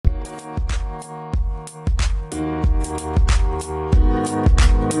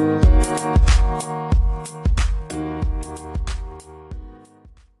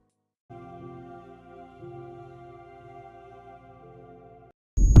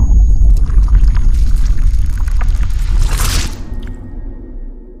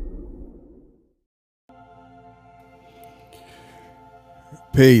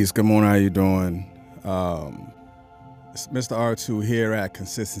Peace. Good morning. How you doing? It's Mr. R2 here at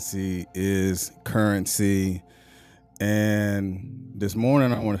Consistency is Currency. And this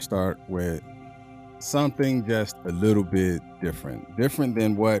morning I want to start with something just a little bit different. Different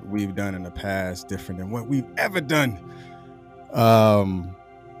than what we've done in the past, different than what we've ever done. Um,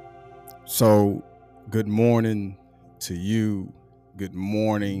 so good morning to you. Good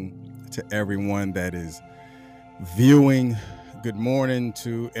morning to everyone that is viewing. Good morning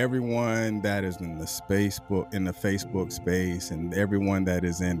to everyone that is in the Facebook space, and everyone that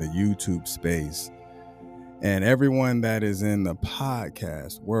is in the YouTube space, and everyone that is in the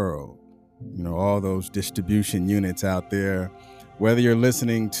podcast world. You know, all those distribution units out there, whether you're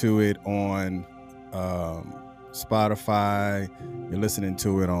listening to it on Spotify, you're listening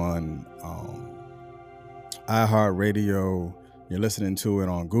to it on iHeartRadio, you're listening to it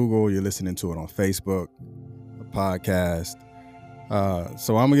on Google, you're listening to it on Facebook, the podcast.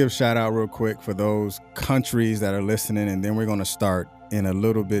 So I'm gonna give a shout out real quick for those countries that are listening, and then we're gonna start in a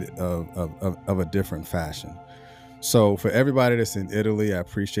little bit of a different fashion. So for everybody that's in Italy, I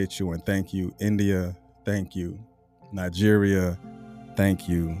appreciate you and thank you. India, thank you. Nigeria, thank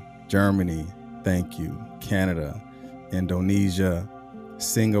you. Germany, thank you. Canada, Indonesia,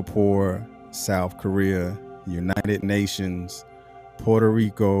 Singapore, South Korea, United Nations, Puerto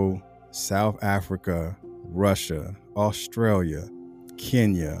Rico, South Africa, Russia, Australia,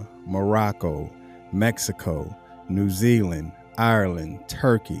 Kenya, Morocco, Mexico, New Zealand, Ireland,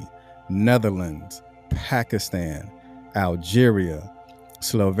 Turkey, Netherlands, Pakistan, Algeria,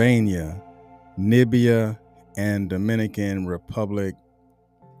 Slovenia, Namibia, and Dominican Republic.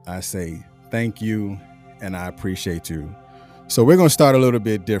 I say thank you and I appreciate you. So we're going to start a little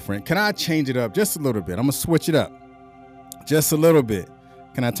bit different. Can I change it up just a little bit? I'm going to switch it up just a little bit.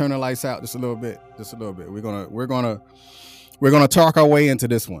 Can I turn the lights out just a little bit? Just a little bit. We're gonna talk our way into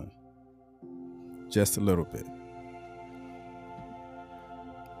this one. Just a little bit.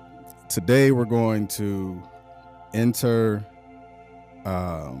 Today we're going to enter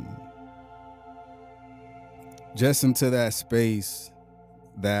just into that space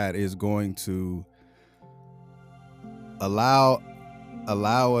that is going to allow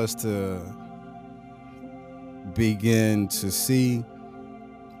us to begin to see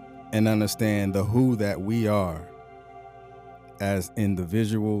and understand the who that we are as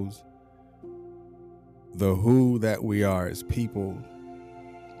individuals, the who that we are as people,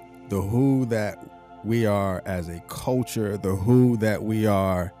 the who that we are as a culture, the who that we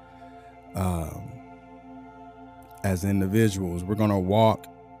are as individuals. We're going to walk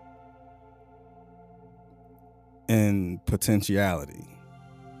in potentiality.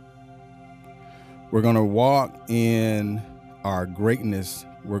 We're going to walk in our greatness.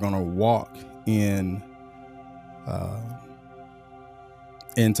 We're going to walk in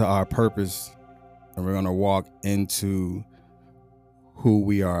into our purpose, and we're going to walk into who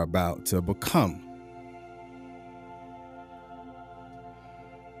we are about to become.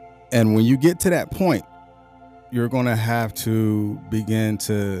 And when you get to that point, you're going to have to begin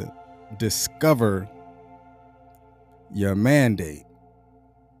to discover your mandate.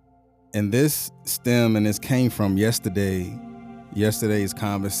 And this came from yesterday's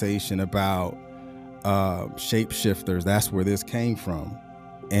conversation about shapeshifters. That's where this came from.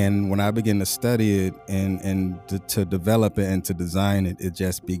 And when I began to study it and to develop it and to design it, it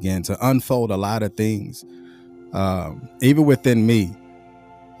just began to unfold a lot of things, even within me,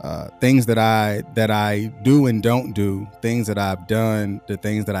 things that I do and don't do, things that I've done, the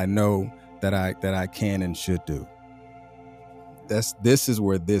things that I know that I can and should do. This is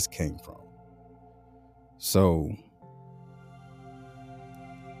where this came from. So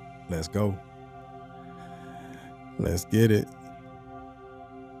let's go. Let's get it.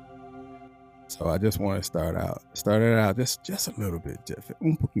 So I just want to start it out just a little bit different,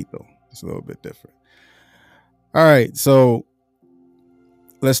 un poquito, just a little bit different. All right, so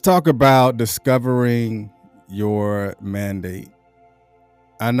let's talk about discovering your mandate.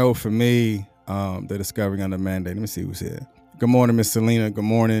 I know for me, the discovering of the mandate. Let me see who's here. Good morning, Miss Selena. Good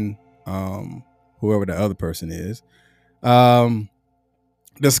morning, whoever the other person is.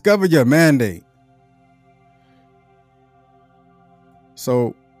 Discover your mandate.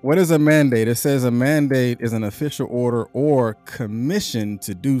 So what is a mandate? It says a mandate is an official order or commission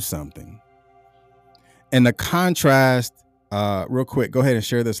to do something. And the contrast, real quick, go ahead and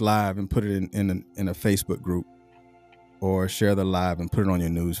share this live and put it in a Facebook group, or share the live and put it on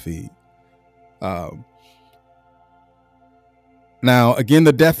your news feed. Now, again,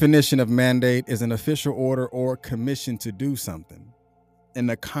 the definition of mandate is an official order or commission to do something. And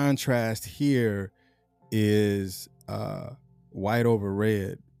the contrast here is white over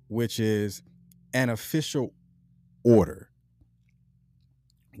red, which is an official order.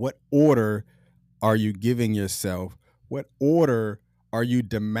 What order are you giving yourself? What order are you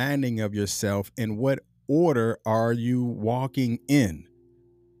demanding of yourself? And what order are you walking in?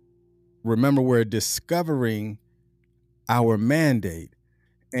 Remember, we're discovering our mandate.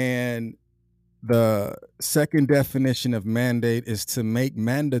 And the second definition of mandate is to make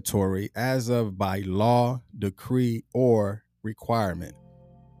mandatory as of by law, decree, or requirement.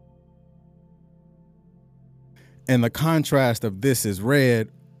 And the contrast of this is red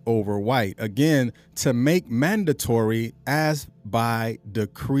over white. Again, to make mandatory as by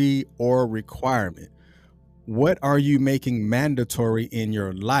decree or requirement. What are you making mandatory in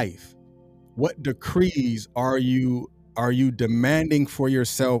your life? What decrees are you demanding for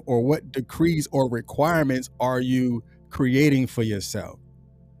yourself, or what decrees or requirements are you creating for yourself?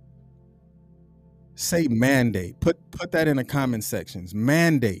 Say mandate. Put that in the comment sections.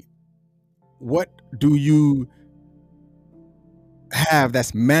 Mandate. What do you have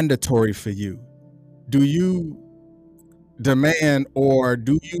that's mandatory for you? Do you demand, or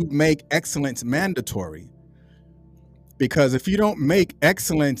do you make excellence mandatory? Because if you don't make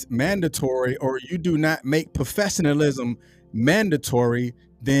excellence mandatory, or you do not make professionalism mandatory,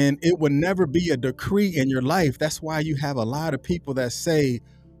 then it will never be a decree in your life. That's why you have a lot of people that say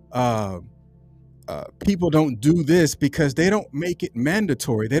people don't do this because they don't make it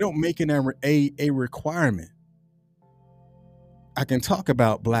mandatory. They don't make it a requirement. I can talk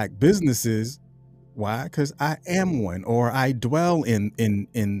about Black businesses. Why? Because I am one, or I dwell in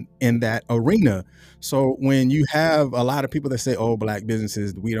that arena. So when you have a lot of people that say, "Oh, Black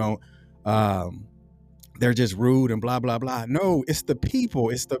businesses, we don't, they're just rude and blah blah blah." No, it's the people.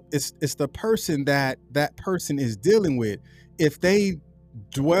 It's the person that person is dealing with. If they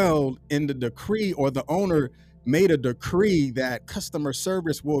dwelled in the decree, or the owner made a decree that customer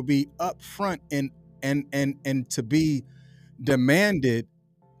service will be upfront and to be demanded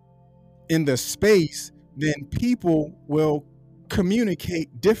in the space, then people will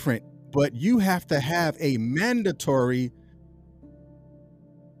communicate different. But you have to have a mandatory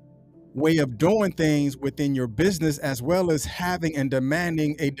way of doing things within your business, as well as having and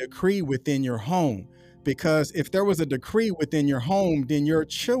demanding a decree within your home. Because if there was a decree within your home, then your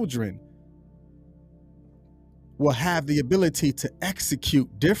children will have the ability to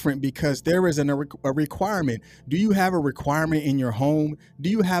execute different, because there is a requirement. Do you have a requirement in your home? Do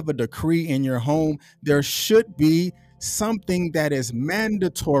you have a decree in your home? There should be something that is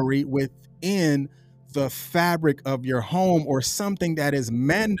mandatory within the fabric of your home, or something that is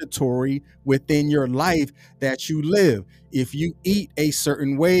mandatory within your life that you live. If you eat a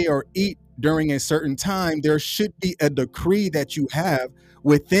certain way, or eat during a certain time, there should be a decree that you have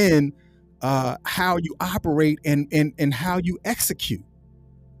within how you operate and how you execute.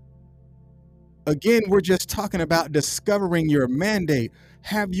 Again, we're just talking about discovering your mandate.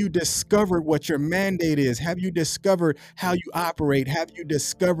 Have you discovered what your mandate is? Have you discovered how you operate? Have you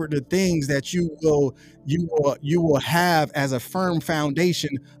discovered the things that you will have as a firm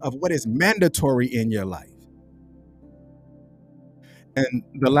foundation of what is mandatory in your life? And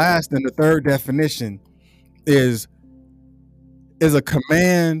the last and the third definition is a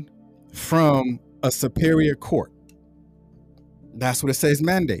command from a superior court. That's what it says.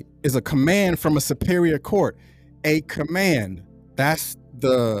 Mandate is a command from a superior court. A command. That's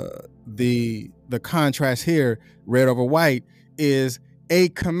the contrast here. Red over white is a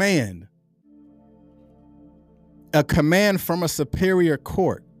command. A command from a superior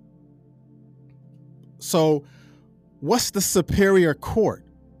court. So what's the superior court?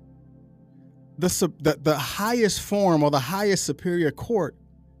 The highest form, or the highest superior court,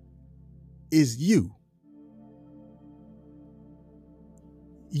 is you.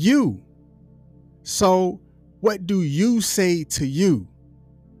 You. So what do you say to you?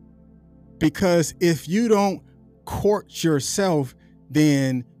 Because if you don't court yourself,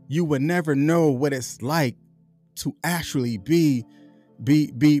 then you would never know what it's like to actually be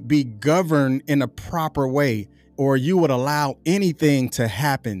governed in a proper way, or you would allow anything to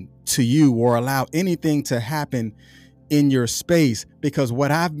happen to you, or allow anything to happen in your space. Because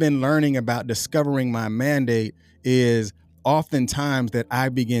what I've been learning about discovering my mandate is oftentimes that I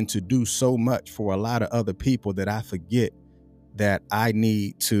begin to do so much for a lot of other people that I forget that I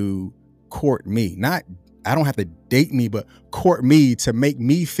need to court me. Not, I don't have to date me, but court me to make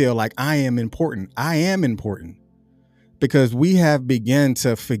me feel like I am important. I am important, because we have begun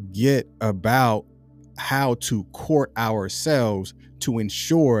to forget about how to court ourselves to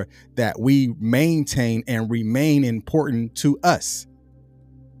ensure that we maintain and remain important to us.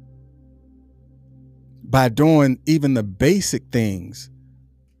 by doing even the basic things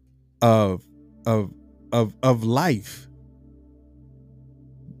of of of life,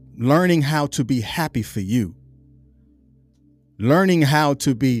 learning how to be happy for you, learning how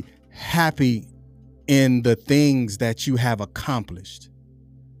to be happy in the things that you have accomplished,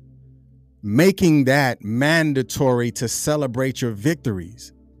 making that mandatory to celebrate your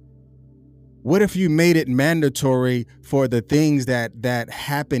victories. What if you made it mandatory for the things that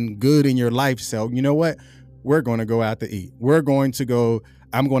happen good in your life? So, you know what? We're going to go out to eat.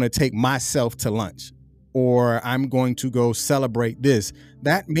 I'm going to take myself to lunch, or I'm going to go celebrate this.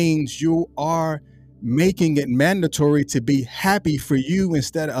 That means you are making it mandatory to be happy for you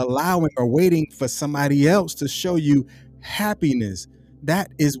instead of allowing or waiting for somebody else to show you happiness.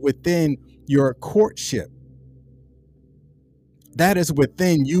 That is within your courtship. That is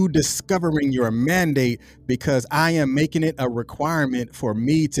within you discovering your mandate, because I am making it a requirement for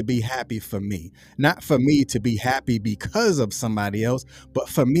me to be happy for me, not for me to be happy because of somebody else, but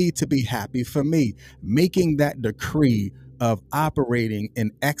for me to be happy for me, making that decree of operating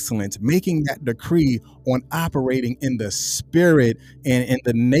in excellence, making that decree on operating in the spirit and in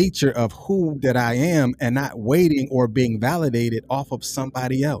the nature of who that I am, and not waiting or being validated off of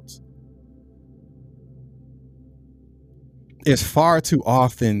somebody else. It's far too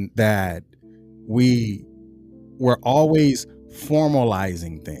often that we're always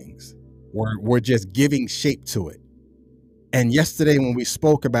formalizing things. We're just giving shape to it. And yesterday when we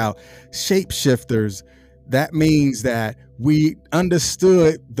spoke about shapeshifters, that means that we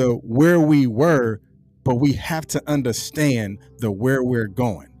understood the where we were, but we have to understand the where we're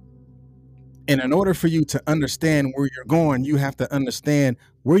going. And in order for you to understand where you're going, you have to understand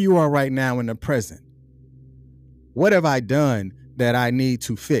where you are right now in the present. What have I done that I need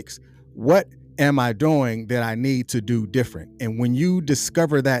to fix? What am I doing that I need to do different? And when you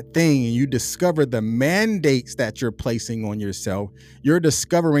discover that thing and you discover the mandates that you're placing on yourself, you're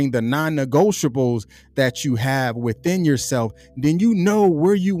discovering the non-negotiables that you have within yourself, then you know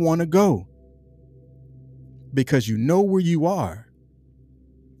where you want to go. Because you know where you are.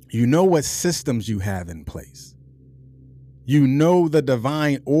 You know what systems you have in place. You know the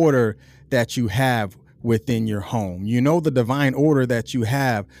divine order that you have within your home. You know the divine order that you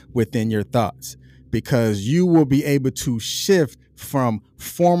have within your thoughts, because you will be able to shift from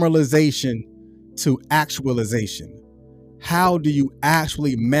formalization to actualization. How do you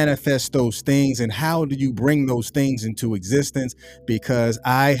actually manifest those things, and how do you bring those things into existence? Because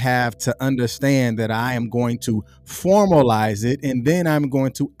I have to understand that I am going to formalize it, and then I'm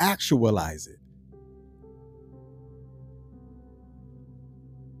going to actualize it.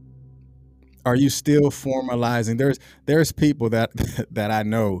 Are you still formalizing? There's people that that I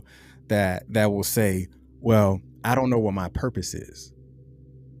know that will say, well, I don't know what my purpose is,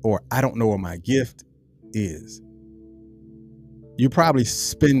 or I don't know what my gift is. You probably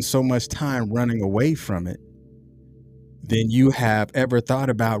spend so much time running away from it than you have ever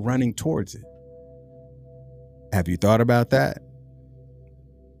thought about running towards it. Have you thought about that?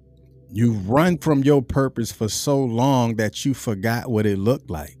 You run from your purpose for so long that you forgot what it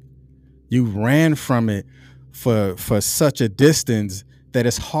looked like. You ran from it for such a distance that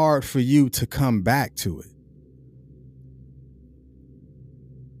it's hard for you to come back to it.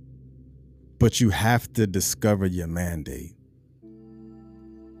 But you have to discover your mandate.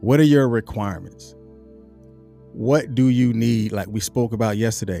 What are your requirements? What do you need? Like we spoke about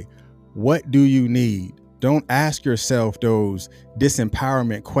yesterday, what do you need? Don't ask yourself those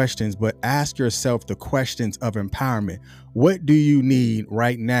disempowerment questions, but ask yourself the questions of empowerment. What do you need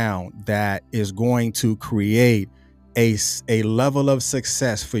right now that is going to create a level of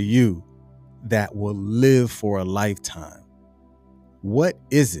success for you that will live for a lifetime? What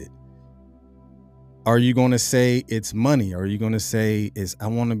is it? Are you going to say it's money? Are you going to say it's I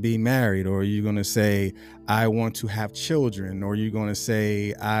want to be married? Or are you going to say I want to have children? Or are you going to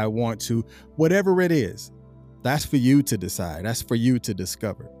say I want to, whatever it is, that's for you to decide. That's for you to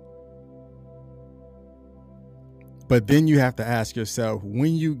discover. But then you have to ask yourself,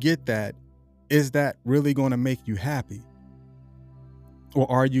 when you get that, is that really going to make you happy? Or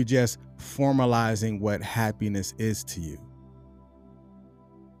are you just formalizing what happiness is to you?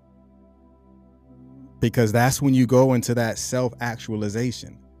 Because that's when you go into that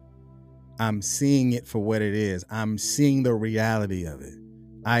self-actualization. I'm seeing it for what it is. I'm seeing the reality of it.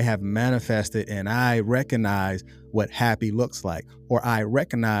 I have manifested, and I recognize what happy looks like, or I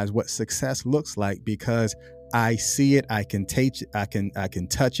recognize what success looks like, because I see it, I can taste it, I can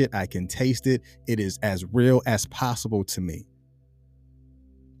touch it, I can taste it. It is as real as possible to me.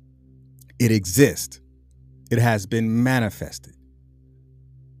 It exists. It has been manifested.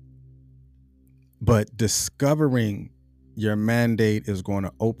 But discovering your mandate is going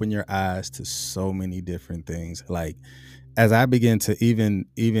to open your eyes to so many different things. Like as I begin to even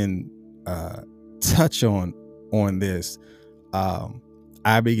touch on this,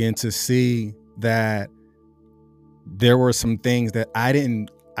 I begin to see that there were some things that I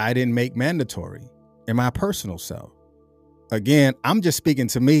didn't make mandatory in my personal self. Again, I'm just speaking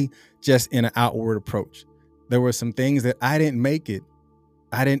to me just in an outward approach. There were some things that I didn't make it.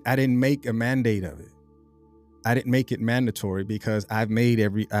 I didn't make a mandate of it. I didn't make it mandatory because I've made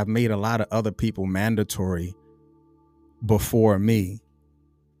a lot of other people mandatory before me.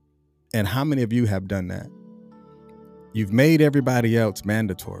 And how many of you have done that? You've made everybody else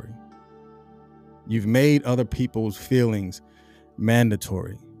mandatory. You've made other people's feelings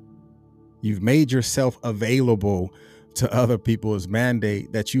mandatory. You've made yourself available to other people's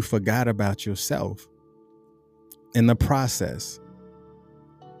mandate that you forgot about yourself in the process.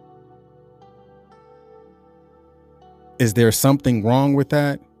 Is there something wrong with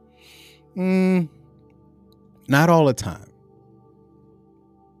that? Not all the time.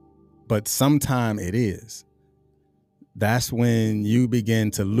 But sometime it is. That's when you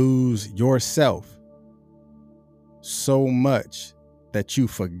begin to lose yourself so much that you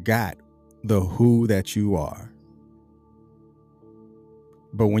forgot the who that you are.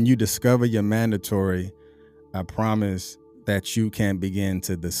 But when you discover your mandatory, I promise that you can begin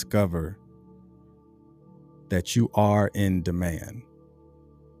to discover that you are in demand.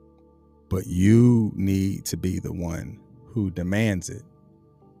 But you need to be the one who demands it,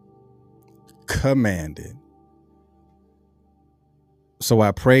 command it. So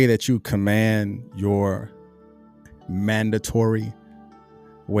I pray that you command your mandatory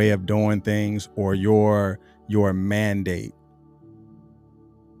way of doing things or your mandate.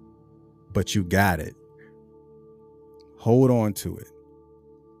 But you got it. Hold on to it.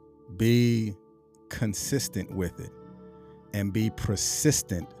 Be consistent with it and be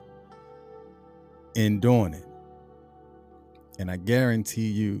persistent in doing it. And I guarantee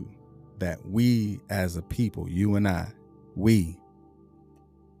you that we as a people, you and I, we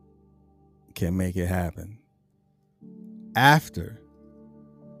can make it happen after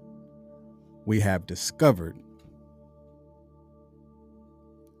we have discovered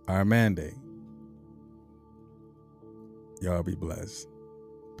our mandate. Y'all be blessed.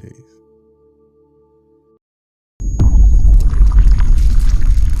 Peace.